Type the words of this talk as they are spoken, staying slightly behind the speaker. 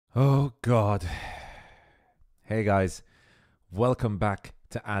Oh God. Hey guys, welcome back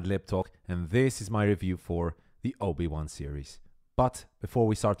to Adlib Talk, and this is my review for the Obi-Wan series. But before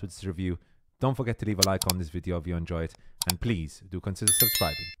we start with this review, don't forget to leave a like on this video if you enjoy it, and please do consider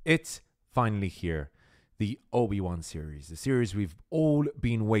subscribing. It's finally here, the Obi-Wan series, the series we've all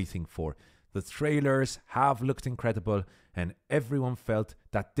been waiting for. The trailers have looked incredible, and everyone felt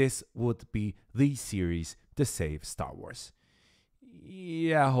that this would be the series to save Star Wars.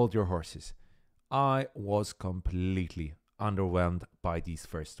 Yeah, hold your horses. I was completely underwhelmed by these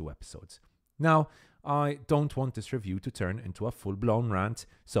first two episodes. Now, I don't want this review to turn into a full-blown rant,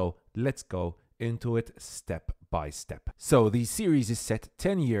 so let's go into it step by step. So, the series is set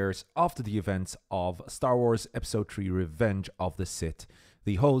 10 years after the events of Star Wars Episode 3 Revenge of the Sith.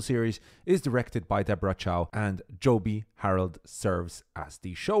 The whole series is directed by Deborah Chow, and Joby Harold serves as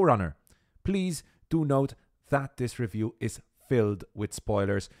the showrunner. Please do note that this review is filled with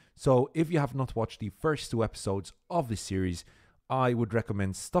spoilers, so if you have not watched the first two episodes of the series, I would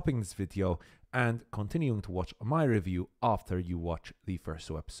recommend stopping this video and continuing to watch my review after you watch the first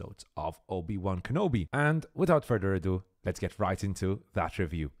two episodes of Obi-Wan Kenobi. And without further ado, let's get right into that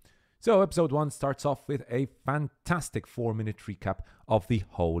review. So episode 1 starts off with a fantastic 4-minute recap of the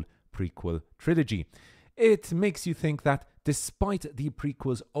whole prequel trilogy. It makes you think that despite the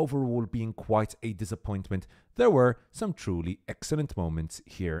prequels overall being quite a disappointment, there were some truly excellent moments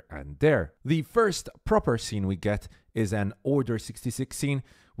here and there. The first proper scene we get is an Order 66 scene,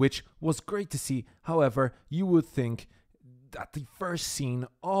 which was great to see. However, you would think that the first scene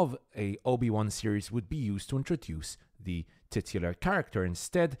of a Obi-Wan series would be used to introduce the titular character.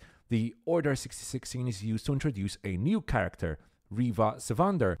 Instead, the Order 66 scene is used to introduce a new character, Reva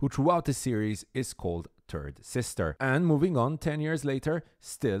Savander, who throughout the series is called Third Sister. And moving on 10 years later,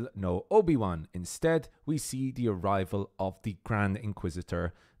 still no Obi-Wan. Instead, we see the arrival of the Grand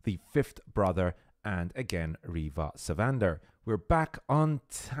Inquisitor, the fifth brother, and again Reva Savander. We're back on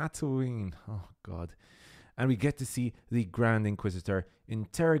Tatooine. Oh God. And we get to see the Grand Inquisitor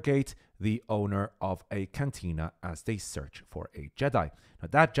interrogate the owner of a cantina as they search for a Jedi. Now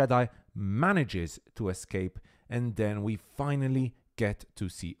that Jedi manages to escape, and then we finally get to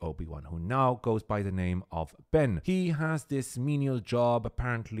see Obi-Wan, who now goes by the name of Ben. He has this menial job,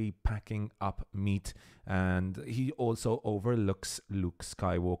 apparently packing up meat, and he also overlooks Luke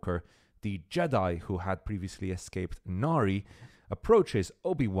Skywalker. The Jedi who had previously escaped Nari approaches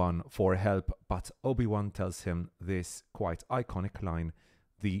Obi-Wan for help, but Obi-Wan tells him this quite iconic line: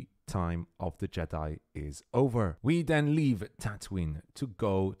 "The time of the Jedi is over." We then leave Tatooine to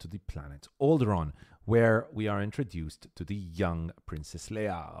go to the planet Alderaan, where we are introduced to the young Princess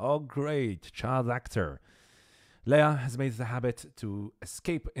Leia. Oh great, child actor. Leia has made it a habit to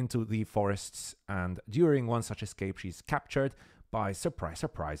escape into the forests, and during one such escape she's captured by, surprise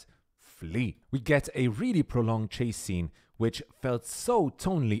surprise, Flea. We get a really prolonged chase scene which felt so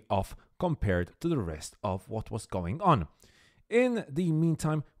tonally off compared to the rest of what was going on. In the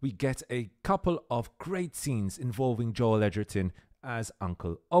meantime, we get a couple of great scenes involving Joel Edgerton as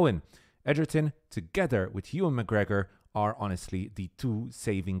Uncle Owen. Edgerton, together with Ewan McGregor, are honestly the two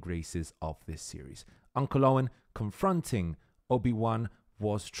saving graces of this series. Uncle Owen confronting Obi-Wan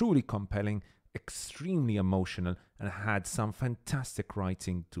was truly compelling, extremely emotional, and had some fantastic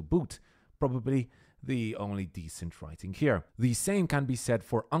writing to boot. Probably the only decent writing here. The same can be said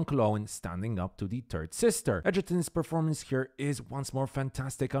for Uncle Owen standing up to the Third Sister. Edgerton's performance here is once more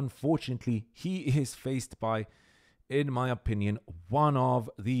fantastic. Unfortunately, he is faced by, in my opinion, one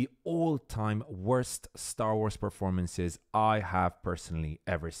of the all-time worst Star Wars performances I have personally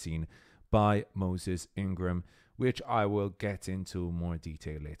ever seen, by Moses Ingram, which I will get into more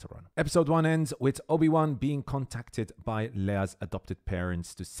detail later on. Episode 1 ends with Obi-Wan being contacted by Leia's adopted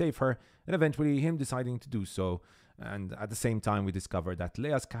parents to save her, and eventually him deciding to do so. And at the same time, we discover that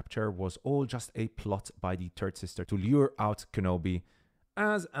Leia's capture was all just a plot by the Third Sister to lure out Kenobi.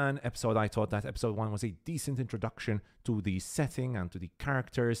 As an episode, I thought that episode 1 was a decent introduction to the setting and to the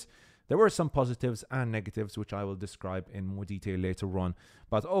characters. There were some positives and negatives, which I will describe in more detail later on,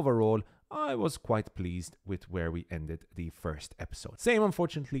 but overall, I was quite pleased with where we ended the first episode. Same,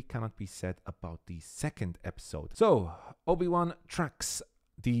 unfortunately, cannot be said about the second episode. So, Obi-Wan tracks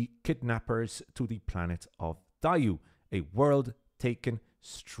the kidnappers to the planet of Dayu, a world taken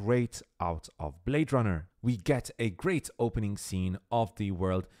straight out of Blade Runner. We get a great opening scene of the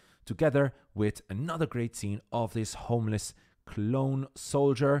world, together with another great scene of this homeless clone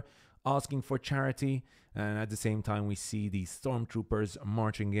soldier asking for charity, and at the same time we see the stormtroopers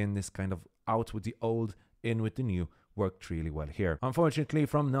marching in. This kind of out with the old, in with the new worked really well here. Unfortunately,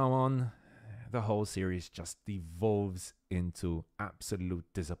 from now on, the whole series just devolves into absolute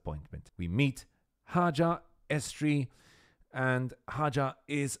disappointment. We meet Haja Estri, and Haja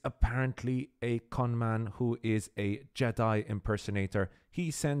is apparently a conman who is a Jedi impersonator.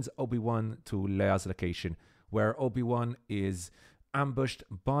 He sends Obi-Wan to Leia's location, where Obi-Wan is ambushed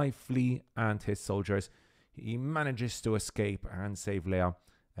by Flea and his soldiers. He manages to escape and save Leia.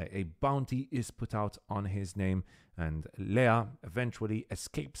 A bounty is put out on his name, and Leia eventually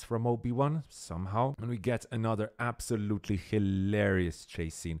escapes from Obi-Wan somehow. And we get another absolutely hilarious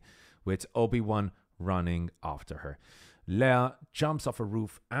chase scene with Obi-Wan running after her. Leia jumps off a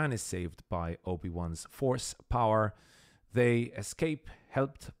roof and is saved by Obi-Wan's force power. They escape,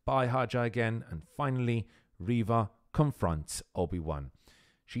 helped by Haja again, and finally Reva confronts Obi-Wan.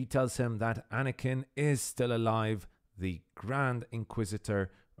 She tells him that Anakin is still alive. The Grand Inquisitor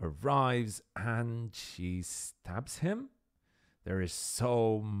arrives and she stabs him. There is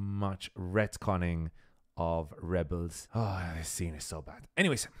so much retconning of Rebels. Oh, this scene is so bad.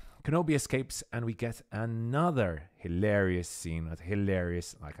 Anyways, Kenobi escapes and we get another hilarious scene.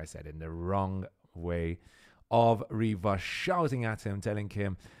 Hilarious, like I said, in the wrong way, of Reva shouting at him, telling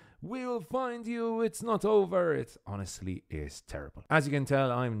him, "We'll find you, it's not over." It honestly is terrible. As you can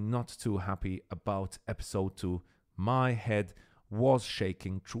tell, I'm not too happy about episode 2. My head was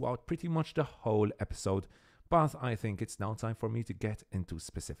shaking throughout pretty much the whole episode, but I think it's now time for me to get into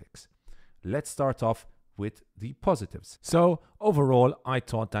specifics. Let's start off with the positives. So overall, I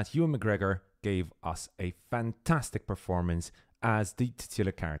thought that Ewan McGregor gave us a fantastic performance as the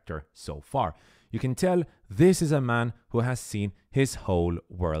titular character so far. You can tell this is a man who has seen his whole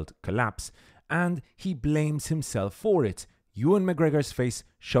world collapse, and he blames himself for it. Ewan McGregor's face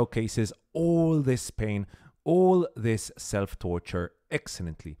showcases all this pain, all this self-torture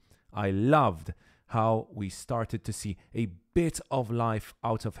excellently. I loved how we started to see a bit of life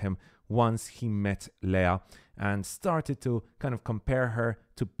out of him once he met Leia and started to kind of compare her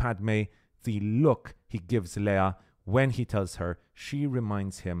to Padme. The look he gives Leia when he tells her she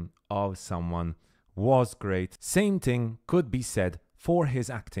reminds him of someone was great. Same thing could be said for his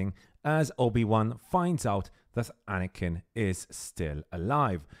acting as Obi-Wan finds out that Anakin is still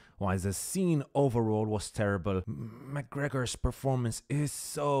alive. While the scene overall was terrible, McGregor's performance is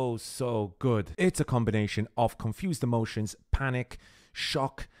so good. It's a combination of confused emotions, panic,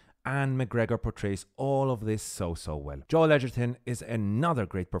 shock, and McGregor portrays all of this so well. Joel Edgerton is another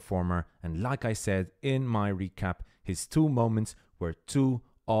great performer, and like I said in my recap, his 2 moments were 2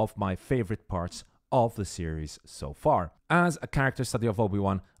 of my favorite parts of the series so far. As a character study of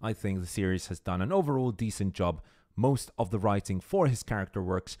Obi-Wan, I think the series has done an overall decent job. Most of the writing for his character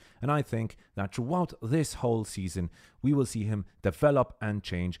works, and I think that throughout this whole season, we will see him develop and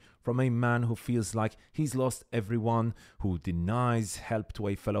change from a man who feels like he's lost everyone, who denies help to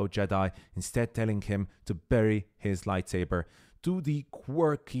a fellow Jedi, instead telling him to bury his lightsaber, to the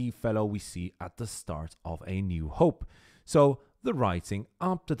quirky fellow we see at the start of A New Hope. So the writing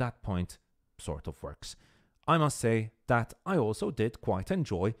up to that point sort of works. I must say that I also did quite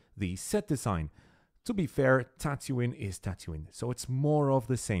enjoy the set design. To be fair, Tatooine is Tatooine, so it's more of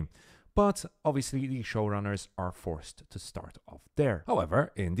the same. But obviously the showrunners are forced to start off there.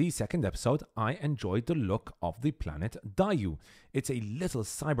 However, in the second episode, I enjoyed the look of the planet Dayu. It's a little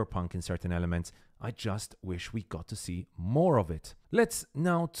cyberpunk in certain elements. I just wish we got to see more of it. Let's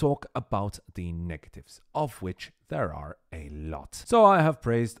now talk about the negatives, of which there are a lot. So I have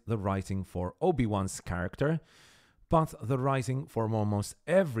praised the writing for Obi-Wan's character, but the writing for almost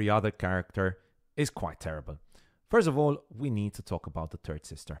every other character is quite terrible. First of all, we need to talk about the third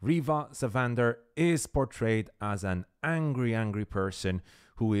sister. Reva Savander is portrayed as an angry person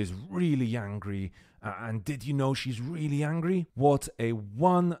who is really angry. And did you know she's really angry? What a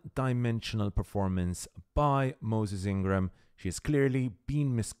one-dimensional performance by Moses Ingram. She has clearly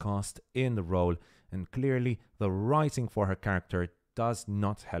been miscast in the role, and clearly the writing for her character does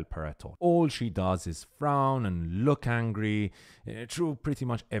not help her at all. All she does is frown and look angry through pretty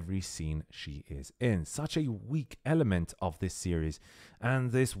much every scene she is in. Such a weak element of this series,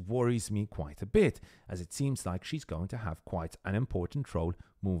 and this worries me quite a bit, as it seems like she's going to have quite an important role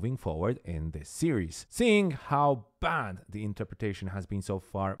moving forward in this series. Seeing how bad the interpretation has been so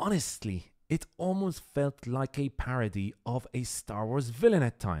far, honestly, it almost felt like a parody of a Star Wars villain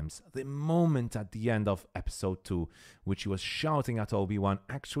at times. The moment at the end of episode 2, which he was shouting at Obi-Wan,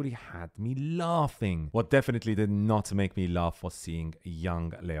 actually had me laughing. What definitely did not make me laugh was seeing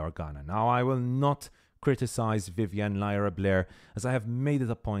young Leia Organa. Now, I will not criticize Vivian Lyra Blair, as I have made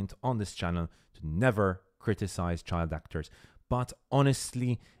it a point on this channel to never criticize child actors. But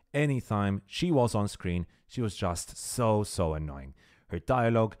honestly, anytime she was on screen, she was just so annoying. Her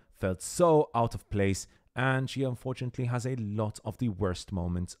dialogue felt so out of place, and she unfortunately has a lot of the worst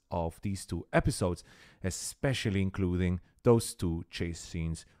moments of these 2 episodes, especially including those 2 chase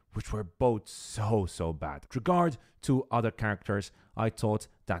scenes, which were both so bad. With regard to other characters, I thought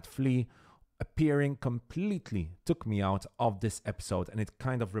that Flea appearing completely took me out of this episode, and it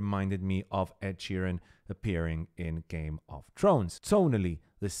kind of reminded me of Ed Sheeran appearing in Game of Thrones. Tonally,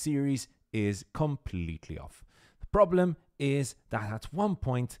 the series is completely off. The problem is that at one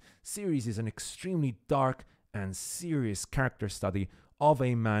point, series is an extremely dark and serious character study of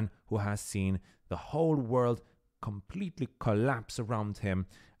a man who has seen the whole world completely collapse around him,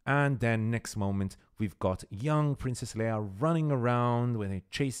 and then next moment we've got young Princess Leia running around with a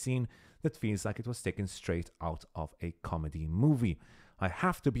chase scene that feels like it was taken straight out of a comedy movie. I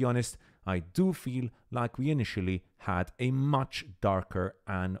have to be honest, I do feel like we initially had a much darker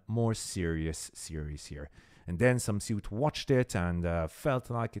and more serious series here. And then some suit watched it and felt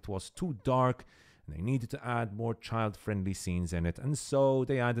like it was too dark, and they needed to add more child-friendly scenes in it, and so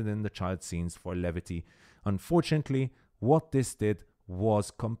they added in the child scenes for levity. Unfortunately, what this did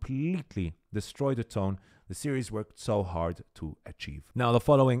was completely destroy the tone the series worked so hard to achieve. Now, the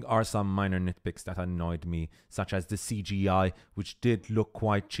following are some minor nitpicks that annoyed me, such as the CGI, which did look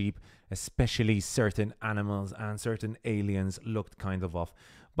quite cheap, especially certain animals and certain aliens looked kind of off.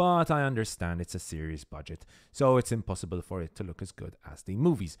 But I understand it's a series budget, so it's impossible for it to look as good as the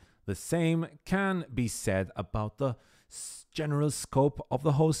movies. The same can be said about the general scope of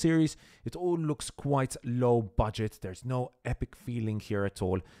the whole series. It all looks quite low budget. There's no epic feeling here at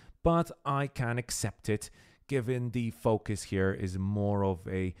all, but I can accept it given the focus here is more of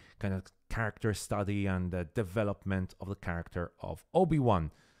a kind of character study and the development of the character of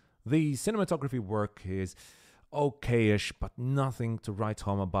Obi-Wan. The cinematography work is okayish, but nothing to write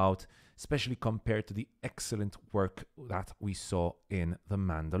home about, especially compared to the excellent work that we saw in The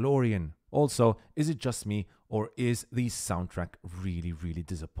Mandalorian. Also, is it just me, or is the soundtrack really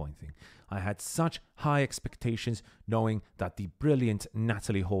disappointing? I had such high expectations knowing that the brilliant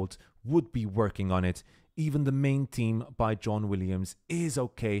Natalie Holt would be working on it. Even the main theme by John Williams is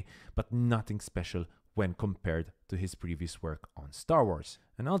okay, but nothing special when compared to his previous work on Star Wars.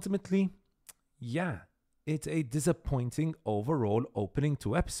 And ultimately, yeah, it's a disappointing overall opening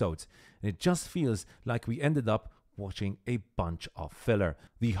 2 episodes. It just feels like we ended up watching a bunch of filler.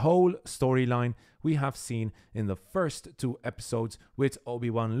 The whole storyline we have seen in the first 2 episodes, with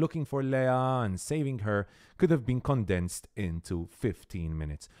Obi-Wan looking for Leia and saving her, could have been condensed into 15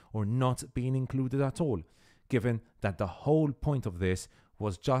 minutes or not being included at all, given that the whole point of this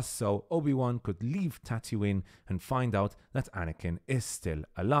was just so Obi-Wan could leave Tatooine and find out that Anakin is still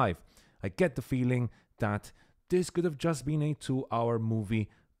alive. I get the feeling that this could have just been a 2-hour movie,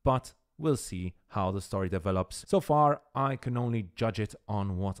 but we'll see how the story develops. So far, I can only judge it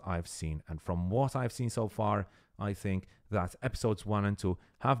on what I've seen, and from what I've seen so far, I think that episodes 1 and 2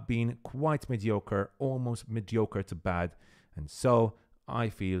 have been quite mediocre, almost mediocre to bad, and so I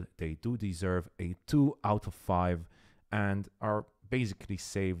feel they do deserve a 2 out of 5 and are basically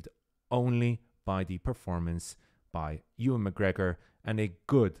saved only by the performance by Ewan McGregor and a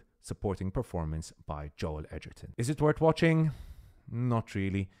good supporting performance by Joel Edgerton. Is it worth watching? Not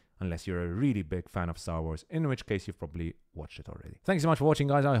really, unless you're a really big fan of Star Wars, in which case you've probably watched it already. Thanks so much for watching,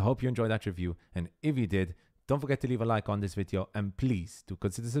 guys. I hope you enjoyed that review, and if you did, don't forget to leave a like on this video, and please do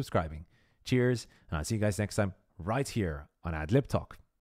consider subscribing. Cheers, and I'll see you guys next time right here on Ad Lib Talk.